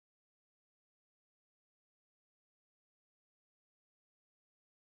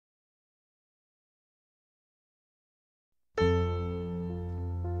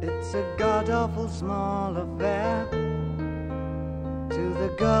It's a god-awful small affair to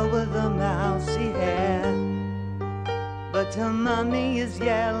the girl with the mousy hair, but her mummy is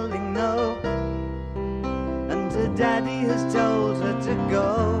yelling no, and her daddy has told her to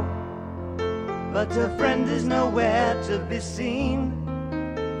go. But her friend is nowhere to be seen.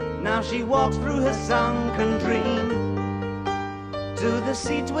 Now she walks through her sunken dream to the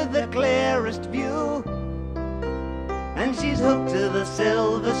seat with the clearest view, and she's hooked to the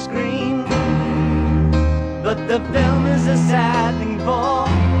silver screen. But the film is a sad thing for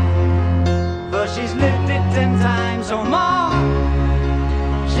she's lived it 10 times or more.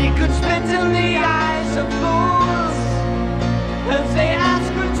 She could spit in the eyes of fools if they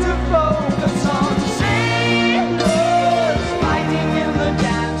ask her to focus on sailors fighting in the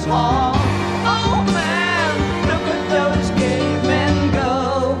dance hall. Oh man, look at those cavemen go.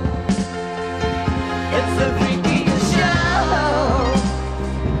 It's the freakiest show.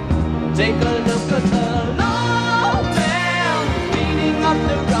 Take a look at the low man beating up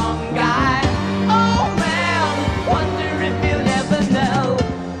the wrong guy. Oh man, wonder if you'll ever know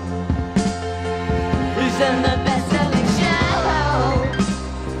who's in the best-selling show.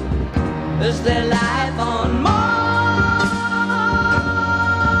 Is there life on Mars?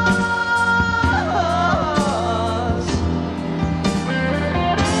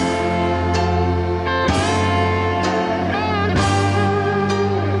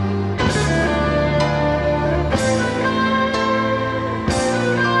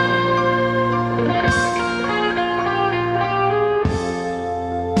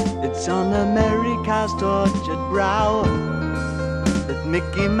 It's on America's tortured brow that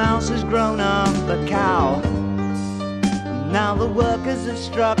Mickey Mouse has grown up a cow. And now the workers have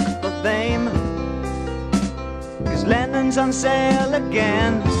struck for fame, 'cause Lennon's on sale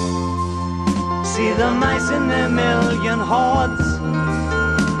again. See the mice in their million hordes,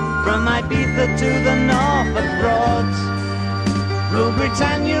 from Ibiza to the Norfolk Broads. Rule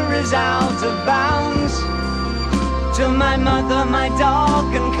Britannia is out of bounds, to my mother, my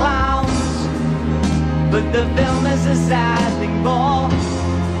dog and clowns. But the film is a sad thing more,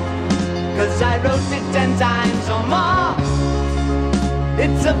 'cause I wrote it 10 times or more.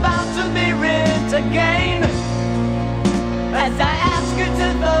 It's about to be writ again, as I ask you to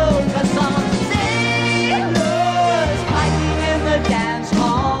focus on sailors fighting in the dance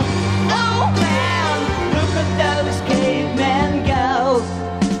hall. Oh man, look at those cavemen go.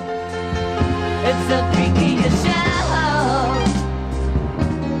 It's the freakiest show.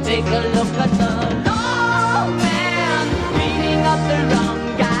 Take a look